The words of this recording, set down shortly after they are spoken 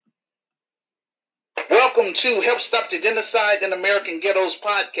Welcome to Help Stop the Genocide in American Ghettos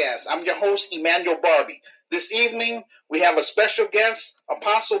podcast. I'm your host, Emmanuel Barbie. This evening, we have a special guest,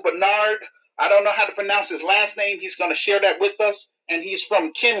 Apostle Bernard. I don't know how to pronounce his last name. He's going to share that with us, and he's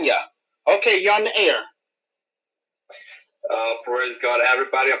from Kenya. Okay, you're on the air. Praise God,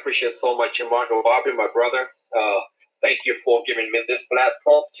 everybody. I appreciate so much Emmanuel Barbie, my brother. Thank you for giving me this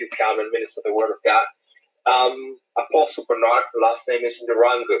platform to come and minister the word of God. Apostle Bernard, last name is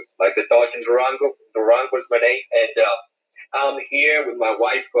Durango, like the dog in Durango. Durango is my name, and I'm here with my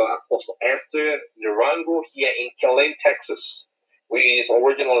wife, Apostle Esther Durango, here in Killeen, Texas. We is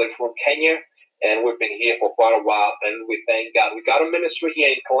originally from Kenya, and we've been here for quite a while, and we thank God. We got a ministry here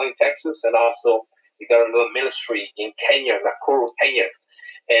in Killeen, Texas, and also we got another ministry in Kenya, Nakuru, Kenya,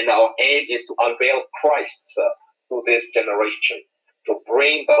 and our aim is to unveil Christ to this generation, to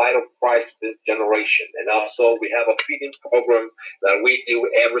bring the light of Christ to this generation. And also we have a feeding program that we do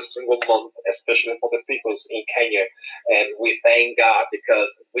every single month, especially for the peoples in Kenya. And we thank God because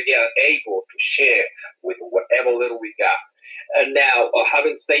we are able to share with whatever little we got. And now,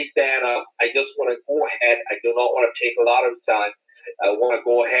 having said that, I just want to go ahead. I do not want to take a lot of time. I want to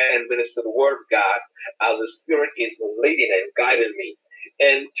go ahead and minister the word of God as the Spirit is leading and guiding me.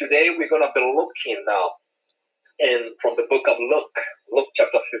 And today we're going to be looking now and from the book of Luke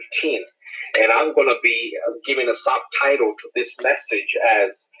chapter 15. And I'm going to be giving a subtitle to this message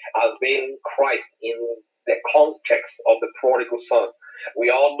as Unveiling Christ in the context of the prodigal son. We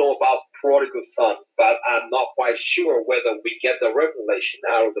all know about prodigal son, but I'm not quite sure whether we get the revelation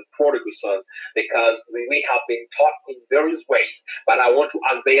out of the prodigal son because we have been taught in various ways. But I want to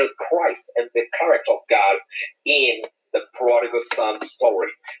unveil Christ and the character of God in the prodigal son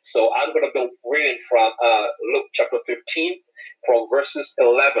story. So I'm going to be reading from Luke chapter 15 from verses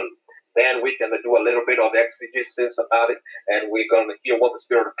 11. Then we can do a little bit of exegesis about it, and we're going to hear what the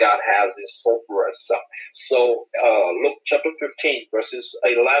Spirit of God has in store for us. So Luke chapter 15 verses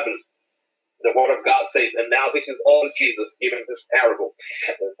 11. The word of God says, and now this is all Jesus giving this parable.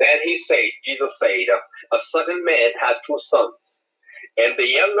 Then Jesus said, a certain man had two sons. And the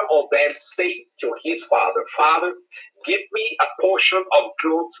younger of them said to his father, Father, give me a portion of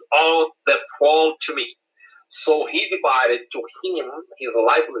goods all that fall to me. So he divided to him his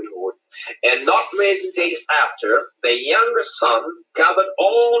livelihood. And not many days after, the younger son gathered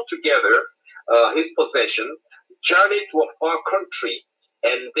all together his possession, journeyed to a far country,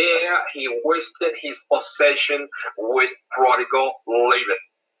 and there he wasted his possession with prodigal living.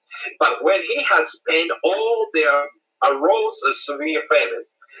 But when he had spent all, there arose a severe famine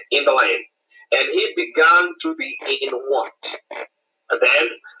in the land, and he began to be in want. And then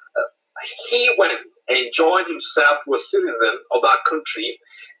he went and joined himself to a citizen of that country,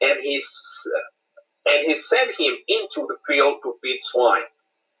 and he sent him into the field to feed swine.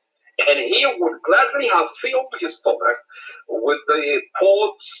 And he would gladly have filled his stomach with the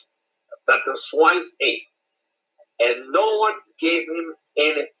pods that the swine ate, and no one gave him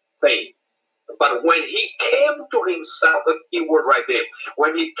anything. But when he came to himself, the key word right there,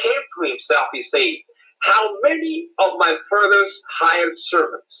 when he came to himself, he said, how many of my father's hired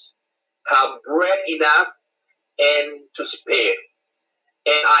servants have bread enough and to spare,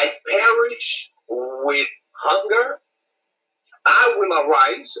 and I perish with hunger? I will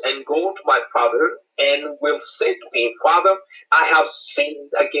arise and go to my father and will say to him, Father, I have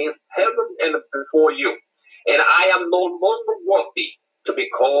sinned against heaven and before you, and I am no longer worthy to be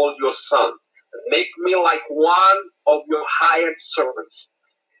called your son. Make me like one of your hired servants.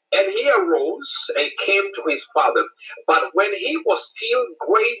 And he arose and came to his father. But when he was still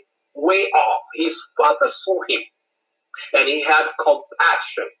great way off, his father saw him, and he had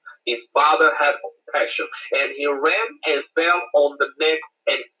compassion. His father had compassion, and he ran and fell on the neck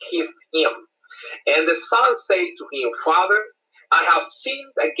and kissed him. And the son said to him, Father, I have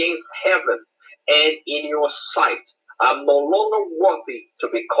sinned against heaven and in your sight. I'm no longer worthy to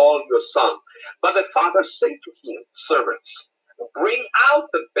be called your son. But the father said to him, servants, bring out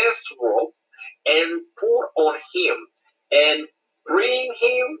the best robe and put on him, and bring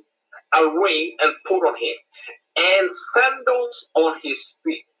him a ring and put on him, and sandals on his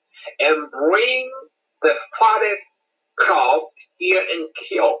feet, and bring the fatted calf here and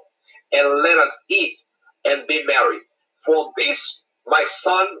kill, and let us eat and be merry. For this my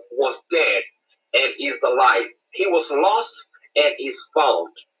son was dead and is alive. He was lost and is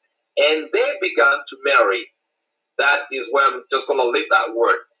found. And they began to marry. That is where I'm just going to leave that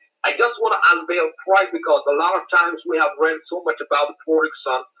word. I just want to unveil Christ because a lot of times we have read so much about the prodigal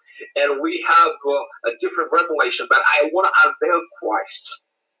son and we have a different revelation, but I want to unveil Christ.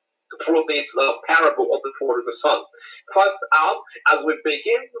 through this parable of the prodigal son. First out, as we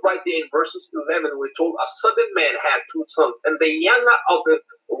begin right there in verses 11, we're told a certain man had two sons, and the younger of the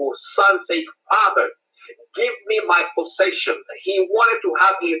son said, Father, give me my possession. He wanted to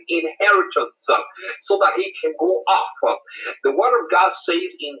have his inheritance so that he can go off. The word of God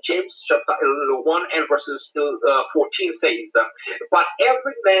says in James chapter 1 and verses 14 says, but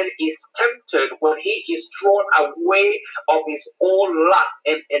every man is tempted when he is drawn away of his own lust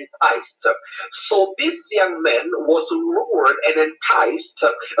and enticed. So this young man was lured and enticed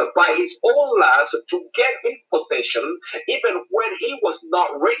by his own lust to get his possession, even when he was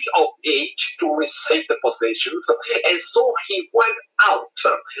not ready of age to receive the possessions, and so he went out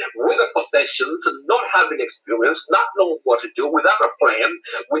with the possessions, not having experience, not knowing what to do, without a plan,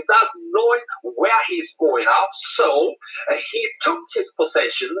 without knowing where he's going out. So he took his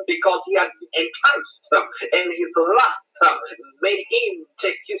possession because he had been enticed, and his lust made him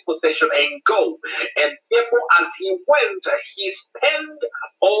take his possession and go. And therefore, as he went, he spent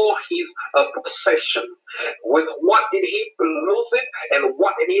all his possession. With what did he lose it, and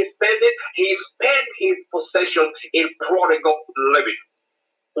what did he spend it? He spent his possession in prodigal living.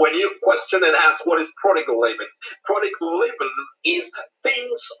 When you question and ask what is prodigal living is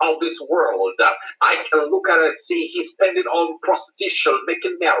things of this world. I can look at it and see he spent it on prostitution,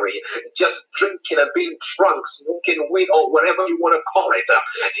 making merry, just drinking and being drunk, smoking weed, or whatever you want to call it.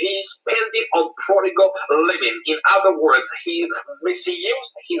 He spent it on prodigal living. In other words, he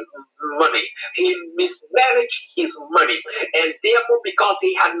misused his money. He mismanaged his money. And therefore, because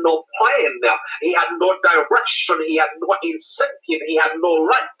he had no plan, he had no direction, he had no incentive, he had no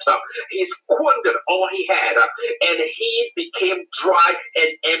life, he squandered all he had, and he became dry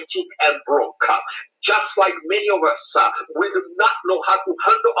and empty and broke. Just like many of us, we do not know how to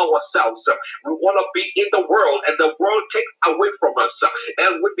handle ourselves. We want to be in the world, and the world takes away from us,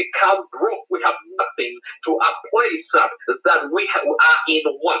 and we become broke. We have nothing to a place that we are in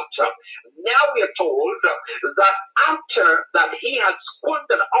want. Now we are told that after that he had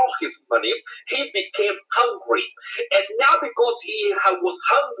squandered all his money, he became hungry. And now because he was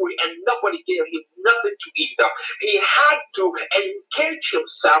hungry and nobody gave him nothing to eat, he had to engage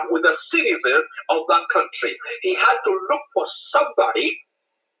himself with a citizen of that country. He had to look for somebody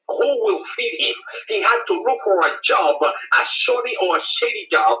who will feed him. He had to look for a job, a shoddy or a shady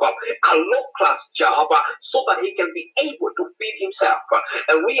job, a low-class job, so that he can be able to feed himself.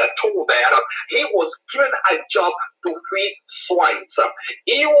 And we are told that he was given a job to feed swines.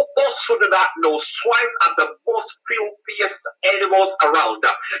 Even those who do not know, swines are the most filthiest animals around.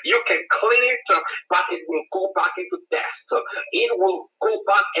 You can clean it, but it will go back into dust. It will go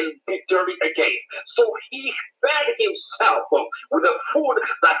back and be dirty again. So he fed himself with the food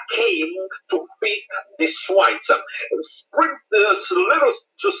that came to feed the swines. Little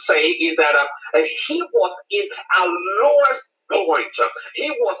to say is that he was in a lowest point. He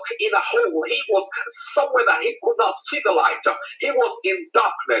was in a hole. He was somewhere that he could not see the light. He was in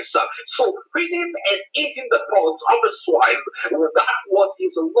darkness. So feeding and eating the pods of the swine, that was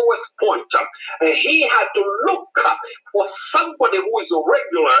his lowest point. He had to look for somebody who is a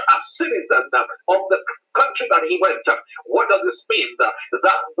regular, a citizen of the country that he went. What does this mean?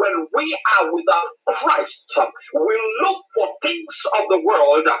 That when we are without Christ, we look for things of the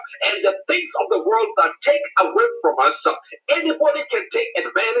world, and the things of the world that take away from us, anybody can take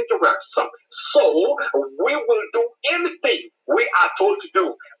advantage of us. So we will do anything we are told to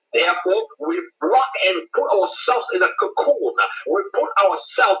do. Therefore, we block and put ourselves in a cocoon. We put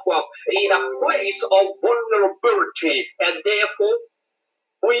ourselves in a place of vulnerability, and therefore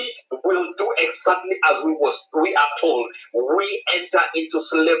we will do exactly as we are told. We enter into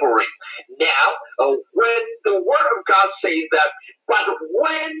slavery. Now, when the word of God says that, but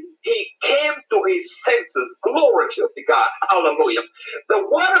when he came to his senses, glory to God, hallelujah. The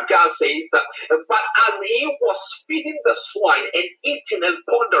word of God says that, but as he was feeding the swine and eating and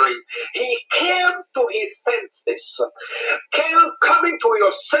pondering, he came to his senses. Coming to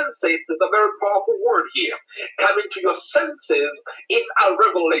your senses is a very powerful word here. Coming to your senses is a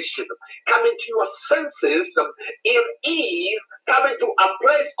revelation. Coming to your senses is coming to a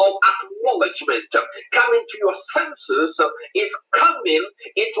place of acknowledgement. Coming to your senses is coming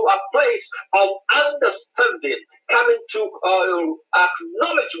into a place of understanding. Coming to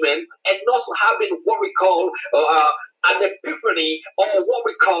acknowledgement, and also having what we call an epiphany, or what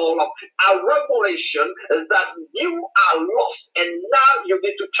we call a revelation that you are lost and now you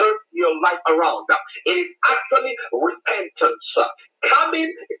need to turn your life around. It is actually repentance.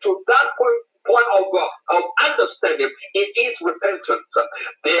 Coming to that point of understanding, it is repentance.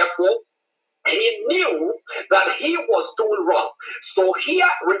 Therefore, He knew that he was doing wrong. So here,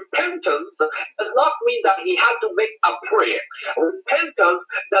 repentance does not mean that he had to make a prayer. Repentance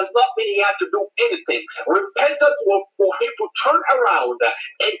does not mean he had to do anything. Repentance was for him to turn around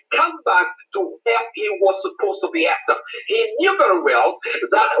and come back to where he was supposed to be at. He knew very well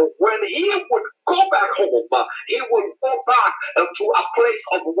that when he would go back home, he will go back to a place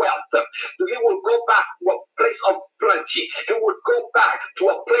of wealth. He will go back to a place of plenty. He would go back to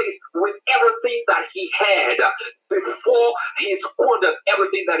a place with everything that he had before he squandered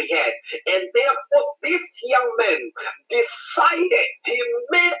everything that he had. And therefore, this young man decided, he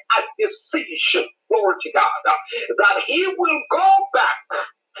made a decision, glory to God, that he will go back.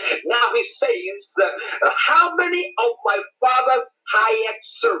 Now he says that how many of my father's hired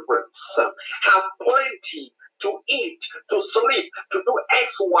servants have plenty to eat, to sleep, to do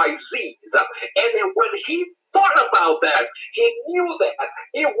X, Y, Z. And then when he thought about that, he knew that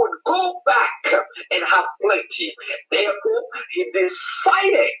he would go back and have plenty. Therefore, he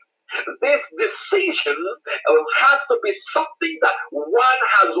decided this decision has to be something that one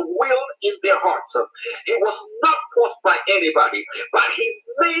has willed in their hearts. It was not forced by anybody, but he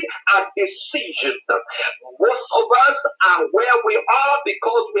made a decision. Most of us are where we are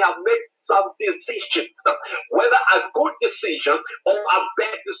because we have made some decision, whether a good decision or a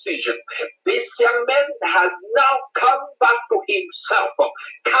bad decision. This young man has now come back to himself,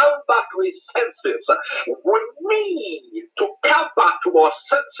 come back to his senses. We need to come back to our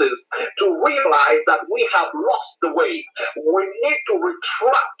senses to realize that we have lost the way. We need to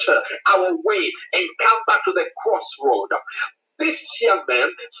retract our way and come back to the crossroad. This young man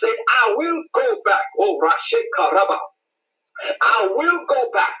said, I will go back. Oh, Rashe Karaba. I will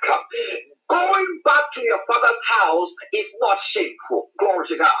go back. Going back to your father's house is not shameful. Glory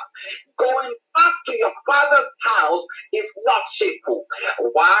to God. Going back to your father's house is not shameful.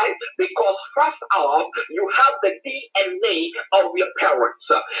 Why? Because first off, you have the DNA of your parents.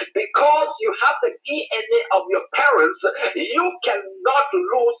 Because you have the DNA of your parents, you cannot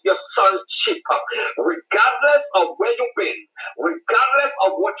lose your sonship. Regardless of where you've been, regardless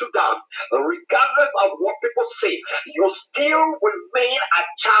of what you've done, regardless of what people say, you still remain a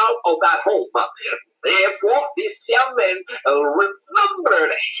child of that home. Therefore, this young man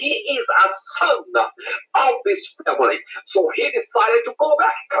remembered he is a son of this family. So he decided to go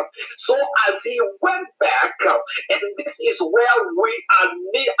back. So as he went back, and this is where we are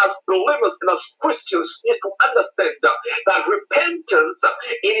need as believers and as Christians need to understand that repentance,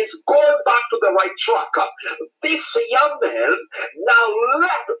 it is going back to the right track. This young man now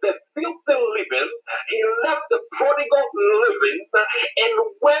left the filthy living, he left the prodigal living, and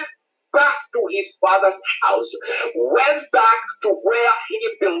went back to his father's house, went back to where he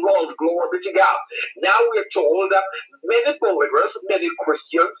belonged. Glory be to God. Now we're told that many believers, many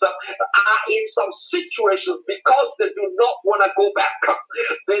Christians are in some situations because they do not want to go back.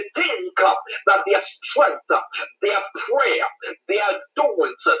 They think that their strength, their prayer, their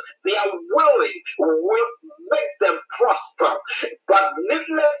doings, their willing will make them prosper. But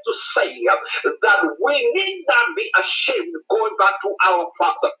needless to say that we need not be ashamed going back to our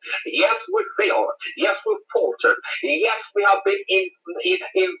Father. Yes, we failed. Yes, we faltered. Yes, we have been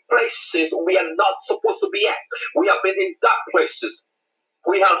in places we are not supposed to be at. We have been in dark places.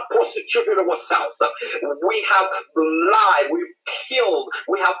 We have prostituted ourselves. We have lied. We've killed.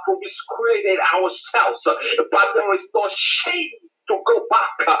 We have promiscuited ourselves. But there is no shame to go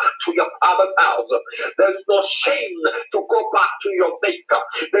back to your father's house. There's no shame to go back to your maker.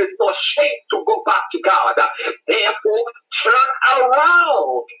 There's no shame to go back to God. Therefore, turn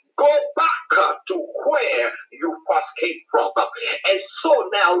around. Go back to where you first came from. And so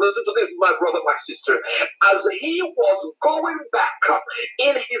now, listen to this, my brother, my sister. As he was going back,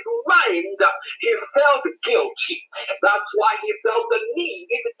 in his mind, he felt guilty. That's why he felt the need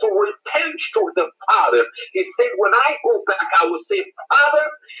to repent to the Father. He said, when I go back, I will say, Father,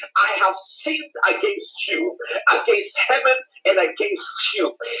 I have sinned against you, against heaven and against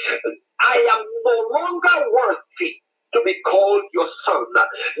you. I am no longer worthy to be called your son.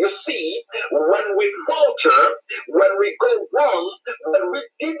 You see, when we falter, when we go wrong, when we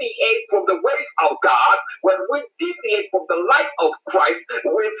deviate from the ways of God, when we deviate from the light of Christ,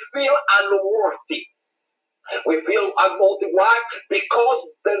 we feel unworthy. We feel unmotivated. Why? Because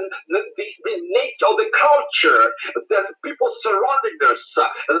the nature of the culture, the people surrounding us,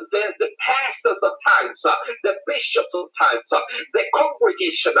 the pastors at times, the bishops at times, the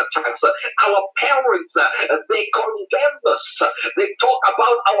congregation at times, our parents, they condemn us. They talk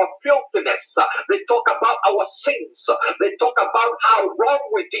about our filthiness. They talk about our sins. They talk about how wrong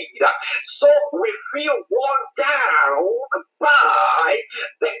we did. So we feel worn down by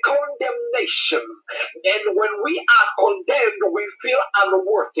the condemnation. And when we are condemned, we feel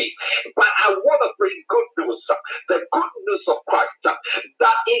unworthy. But I want to bring good news, the good news of Christ,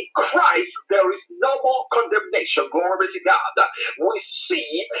 that in Christ there is no more condemnation. Glory to God. We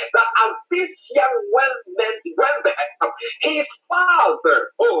see that as this young man went there, his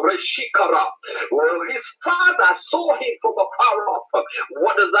father, Reshikara, his father saw him from afar off.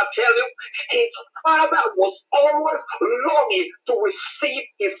 What does that tell you? His father was always longing to receive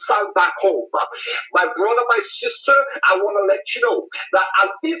his son back home. My brother, my sister, I want to let you know that as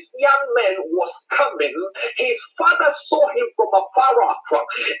this young man was coming, his father saw him from afar off,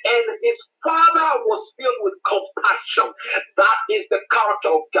 and his father was filled with compassion. That is the character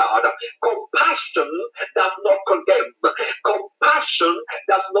of God. Compassion does not condemn. Compassion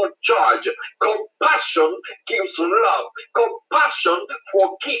does not judge. Compassion gives love. Compassion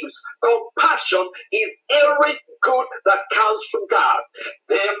forgives. Compassion is every good that comes from God.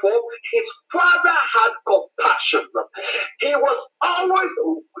 Therefore, his father had compassion. He was always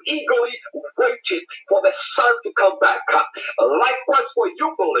eagerly waiting for the son to come back. Likewise for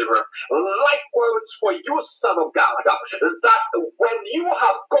you, believer. Likewise for you, son of God. That when you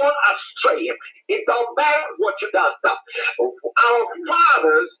have gone astray, it don't matter what you done. Our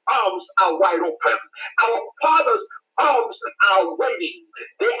Father's arms are wide open. Our Father's arms are waiting.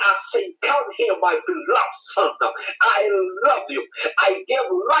 They are saying, "Come here, my beloved son. I love you. I give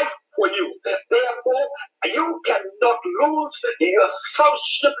life for you. Therefore, you cannot lose your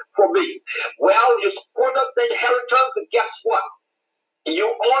sonship for me." Well, you squandered the inheritance, and guess what? You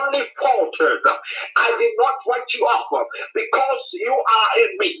only faltered. I did not write you off because you are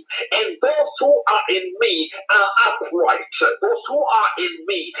in me. And those who are in me are upright. Those who are in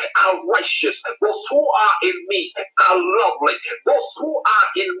me are righteous. Those who are in me are lovely. Those who are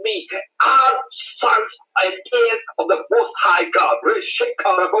in me are sons and heirs of the Most High God.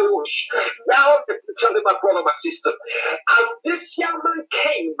 Now, tell me, my brother, my sister, as this young man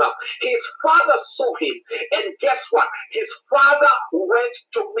came, his father saw him. And guess what? His father went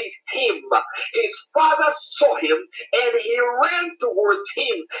to meet him. His father saw him and he ran towards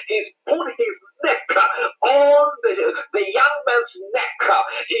him. He put his neck on the young man's neck.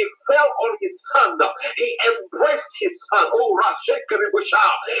 He fell on his son. He embraced his son. Oh, Rashekiribusha.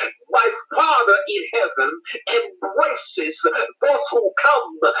 My Father in heaven embraces those who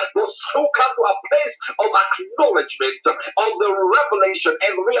come to a place of acknowledgement, of the revelation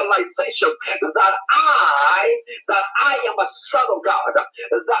and realization that I am a son of God.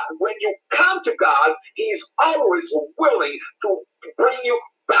 That when you come to God, He is always willing to bring you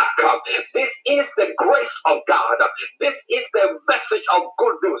back up. This is the grace of God. This is the message of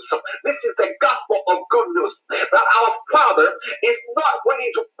good news. This is the gospel of good news. That our Father is not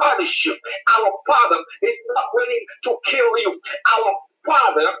waiting to punish you. Our Father is not waiting to kill you. Our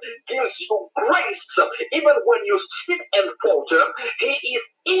Father gives you grace even when you sit and falter. He is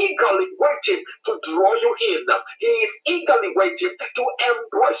eagerly waiting to draw you in. He is eagerly waiting to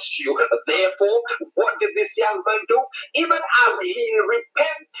embrace you. Therefore, what did this young man do? Even as he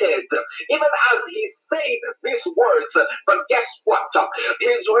repented, even as he said these words, but guess what?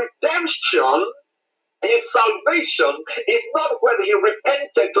 His redemption, his salvation is not when he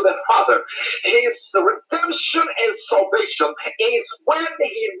repented to the Father. His redemption and salvation is when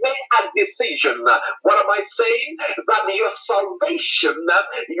he made a decision. What am I saying? That your salvation,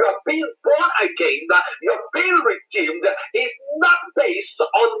 you're being born again, you're being redeemed, is not based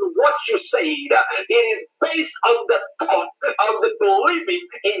on what you said. It is based on the thought of the believing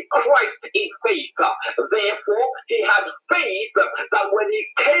in Christ in faith. Therefore, he had faith that when he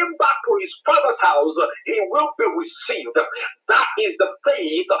came back to his father's house, he will be received. That is the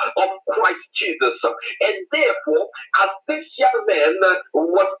faith of Christ Jesus. And therefore, as this young man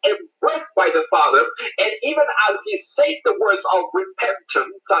was embraced by the Father, and even as he said the words of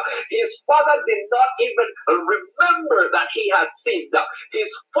repentance, his father did not even remember that he had sinned.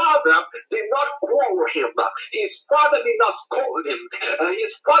 His father did not quarrel him. His father did not scold him.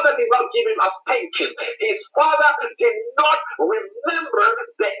 His father did not give him a spanking. His father did not remember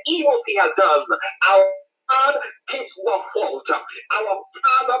the evils he had done. Our God keeps no fault. Our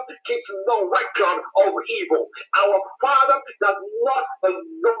Father keeps no record of evil. Our Father does not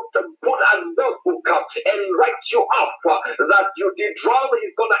put a notebook and write you off that you did wrong.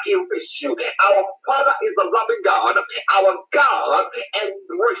 He's gonna erase you. Our Father is a loving God. Our God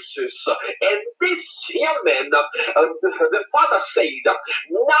embraces. And this young man, the Father said,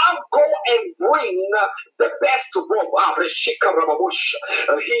 now go and bring the best robe.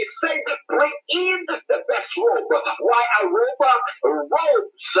 He said, bring in the best robe. Why a robe?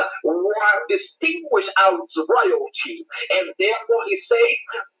 Robes were distinguished as royalty. And therefore he said,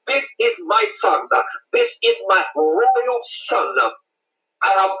 this is my son. This is my royal son.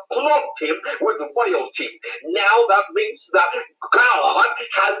 I have clothed him with royalty. Now that means that God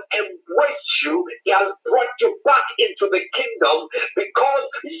has embraced you. He has brought you back into the kingdom because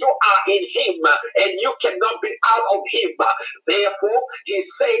you are in him and you cannot be out of him. Therefore, he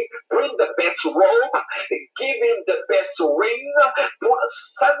said, bring the best robe, give him the best ring, put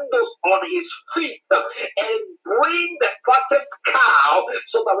sandals on his feet, and bring the fattest cow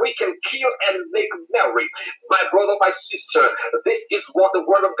so that we can kill and make merry. My brother, my sister, this is what the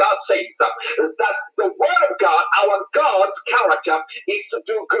word of God says, that the word of God, our God's character is to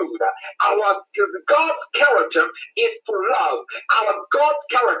do good. Our God's character is to love. Our God's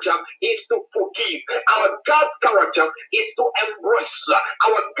character is to forgive. Our God's character is to embrace.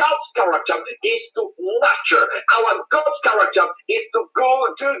 Our God's character is to nurture. Our God's character is to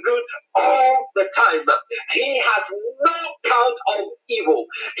do good all the time. He has no count of evil.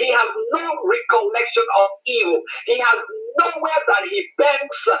 He has no recollection of evil. He has nowhere that he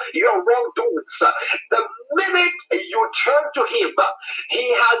banks your wrongdoings. The minute you turn to him, he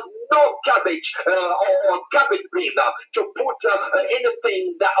has no garbage or garbage bin to put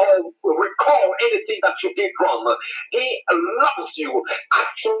anything that or recall anything that you did wrong. He loves you.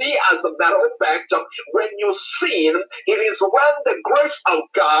 Actually, as a matter of fact, when you sin, it is when the grace of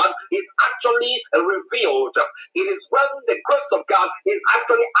God is actually revealed. It is when the grace of God is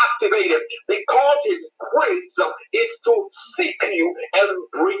actually activated, because his grace is to seek you and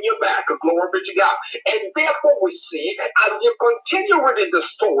bring you back. Glory be to God. And therefore we see, as you continue reading the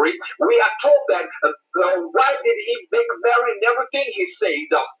story, we are told that why did he make merry and everything? He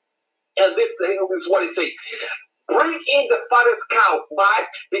said, and this is what he said, bring in the fattest cow. Why?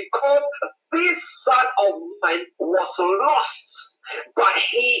 Because this son of mine was lost, but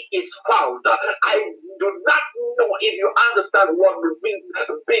he is found. I do not know if you understand what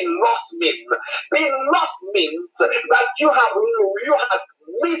being lost means. Being lost means that you have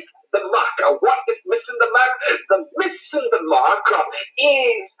missed the mark. What is missing the mark? The missing the mark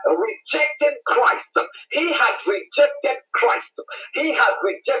is rejecting Christ. He had rejected Christ. He had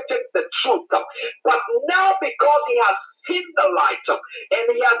rejected the truth. But now, because he has seen the light and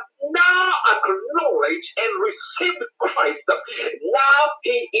he has now acknowledged and received Christ, now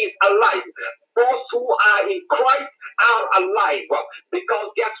he is alive. Those who are in Christ are alive.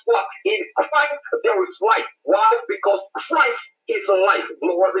 Because guess what? In Christ there is life. Why? Because Christ is life.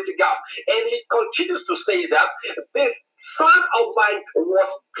 Glory be to God. And he continues to say that this son of mine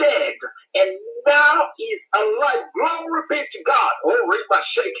was dead and now is alive. Glory be to God. Oh, Riba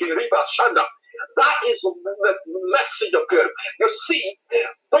Sheki, Riba Shanda. That is the message of God. You see,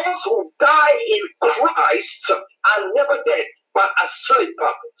 those who die in Christ are never dead, but asleep.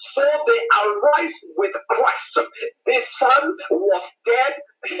 So they arise with Christ. This son was dead.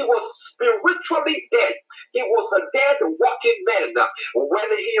 He was spiritually dead. He was a dead walking man.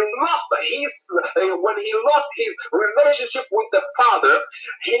 When he lost his relationship with the Father,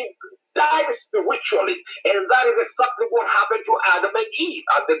 he died spiritually, and that is exactly what happened to Adam and Eve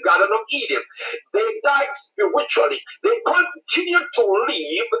at the Garden of Eden. They died spiritually. They continued to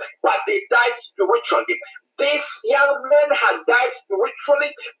live, but they died spiritually. This young man had died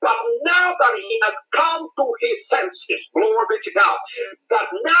spiritually, but now that he has come to his senses, glory be to God, that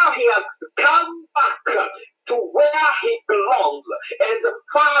now he has come back to where he belongs, and the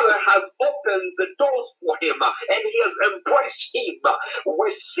Father has opened the doors for him, and he has embraced him.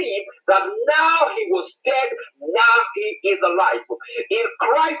 We see that now he was dead, now he is alive. In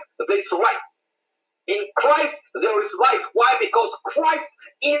Christ there is life. In Christ there is life. Why? Because Christ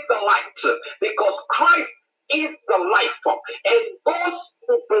is the light. Because Christ is the life. And those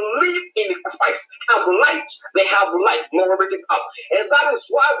who believe in Christ have light, they have life. Glory to God. And that is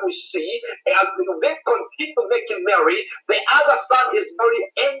why we see, as they continue making merry, the other son is very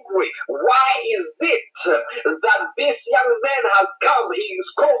angry. Why is it that this young man has come? He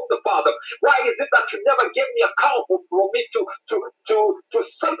is called the Father. Why is it that you never gave me a cow for me to to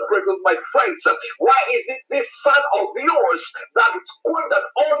celebrate with my friends. Why is it this son of yours that squandered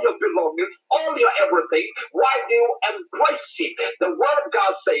all your belongings, all your everything? Why do you embrace him? The word of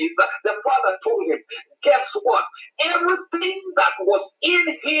God says the father told him, guess what? Everything that was in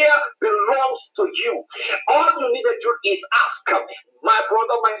here belongs to you. All you need to do is ask him. My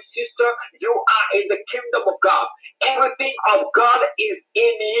brother, my sister, you are in the kingdom of God. Everything of God is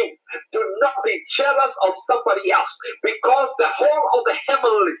in you. Do not be jealous of somebody else, because the whole of the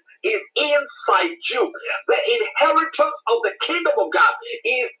heavenlies is inside you. The inheritance of the kingdom of God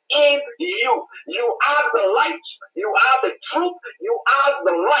is in you. You are the light. You are the truth. You are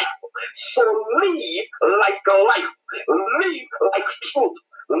the life. So live like a life. Live like truth.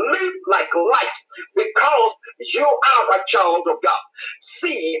 Live like light, because you are a child of God.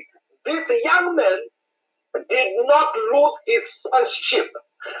 See, this young man did not lose his sonship.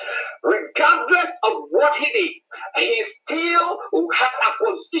 Regardless of what he did, he still had a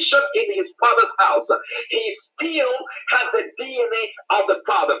position in his father's house. He still had the DNA of the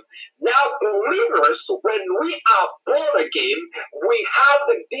father. Now, believers, when we are born again, we have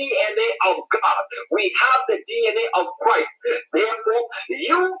the DNA of God. We have the DNA of Christ. Therefore,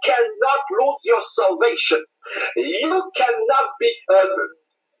 you cannot lose your salvation. You cannot be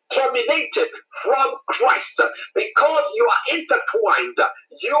terminated from Christ, because you are intertwined,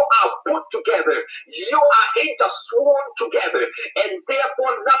 you are put together, you are intersworn together, and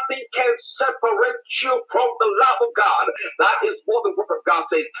therefore nothing can separate you from the love of God. That is what the word of God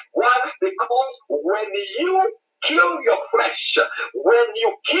says. Why? Because when you kill your flesh, what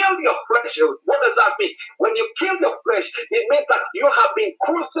does that mean? When you kill your flesh, it means that you have been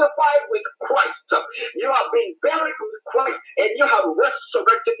crucified with Christ, you have been buried with Christ, and you have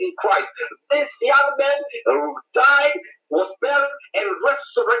resurrected in Christ. This young man died, was buried, and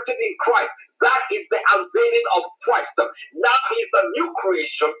resurrected in Christ. That is the unveiling of Christ. Now he's a new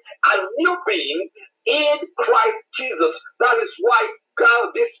creation, a new being in Christ Jesus. That is why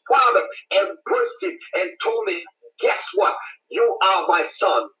God, this father, embraced him and told him, guess what? You are my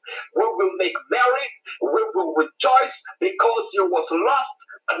son. We will make merry. We will rejoice, because you was lost,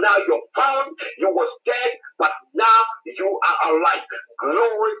 and now you're found. You was dead, but now you are alive.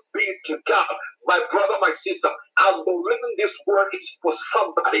 Glory be to God. My brother, my sister, I'm believing this word is for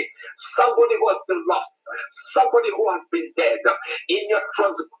somebody. Somebody who has been lost. Somebody who has been dead in your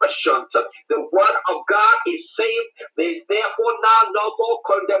transgressions. The word of God is saying there is therefore now no more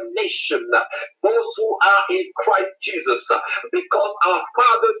condemnation. Those who are in Christ Jesus, because our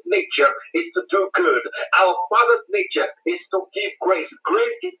Father's nature is to do good. Our Father's nature is to give grace.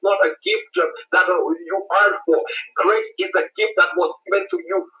 Grace is not a gift that you earn for. Grace is a gift that was given to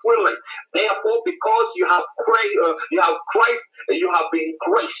you freely. Therefore, because you have Christ, you have been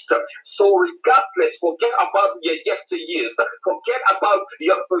graced. So regardless, forget about your yesteryears. Forget about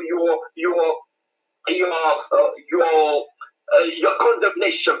your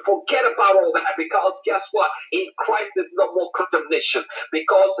condemnation. Forget about all that, because guess what? In Christ there's no more condemnation,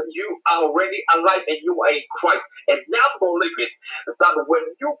 because you are already alive and you are in Christ. And now believe it, that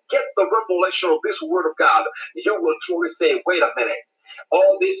when you get the revelation of this word of God, you will truly say, wait a minute.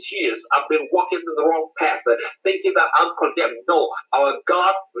 All these years I've been walking in the wrong path, thinking that I'm condemned. No, our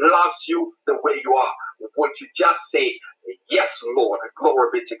God loves you the way you are. Would you just say, yes, Lord? Glory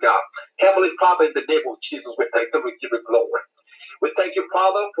be to God. Heavenly Father, in the name of Jesus, we thank you, we give you glory. We thank you,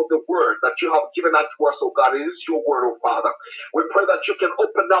 Father, for the word that you have given unto us, oh God. It is your word, oh Father. We pray that you can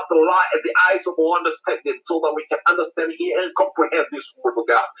open up the eyes of our understanding, so that we can understand, hear, and comprehend this word, oh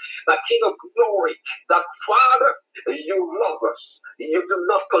God. That King of glory, that Father, you love us. You do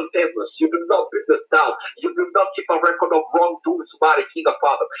not condemn us. You do not beat us down. You do not keep a record of wrongdoings, mighty King of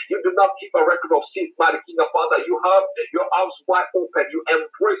Father. You do not keep a record of sin, mighty King of Father. You have your arms wide open. You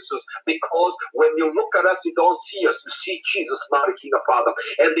embrace us, because when you look at us, you don't see us. You see Jesus, mighty King of Father.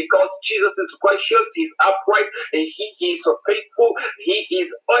 And because Jesus is gracious, he's upright, and he is faithful, he is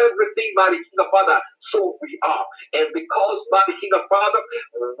everything, mighty King of Father. So we are. And because, mighty King of Father,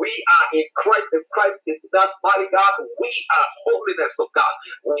 we are in Christ, and Christ is in us, mighty God, we are holiness of God.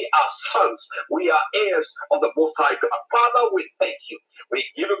 We are sons. We are heirs of the Most High God. Father, we thank you. We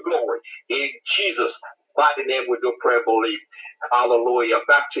give you glory. In Jesus' mighty name we do pray and believe. Hallelujah.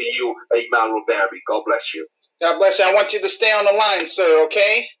 Back to you, Emmanuel Barry. God bless you. God bless you. I want you to stay on the line, sir,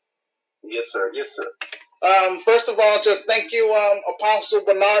 okay? Yes, sir. Yes, sir. First of all, just thank you, Apostle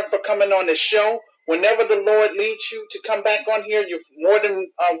Bernard, for coming on the show. Whenever the Lord leads you to come back on here, you're more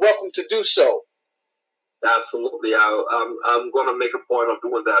than welcome to do so. Absolutely. I'm going to make a point of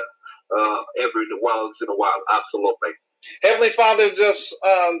doing that every once in a while. Absolutely. Heavenly Father, just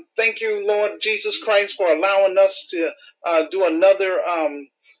thank you, Lord Jesus Christ, for allowing us to do another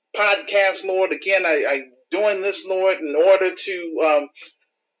podcast, Lord. Again, I doing this, Lord, in order to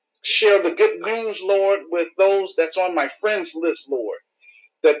share the good news, Lord, with those that's on my friends list, Lord,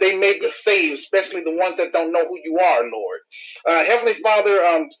 that they may be saved, especially the ones that don't know who you are, Lord. Heavenly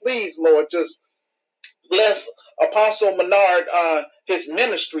Father, please, Lord, just bless Apostle Menard, his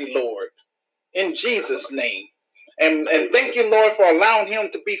ministry, Lord, in Jesus' name. And thank you, Lord, for allowing him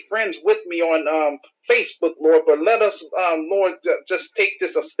to be friends with me on Facebook, Lord. But let us, Lord, just take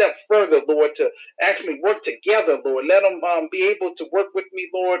this a step further, Lord, to actually work together, Lord. Let him be able to work with me,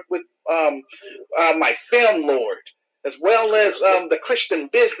 Lord, with my film, Lord, as well as the Christian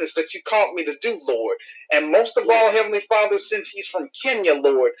business that you called me to do, Lord. And most of all, Heavenly Father, since he's from Kenya,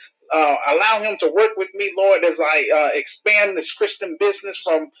 Lord, allow him to work with me, Lord, as I expand this Christian business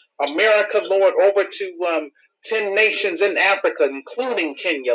from America, Lord, over to 10 nations in Africa, including Kenya.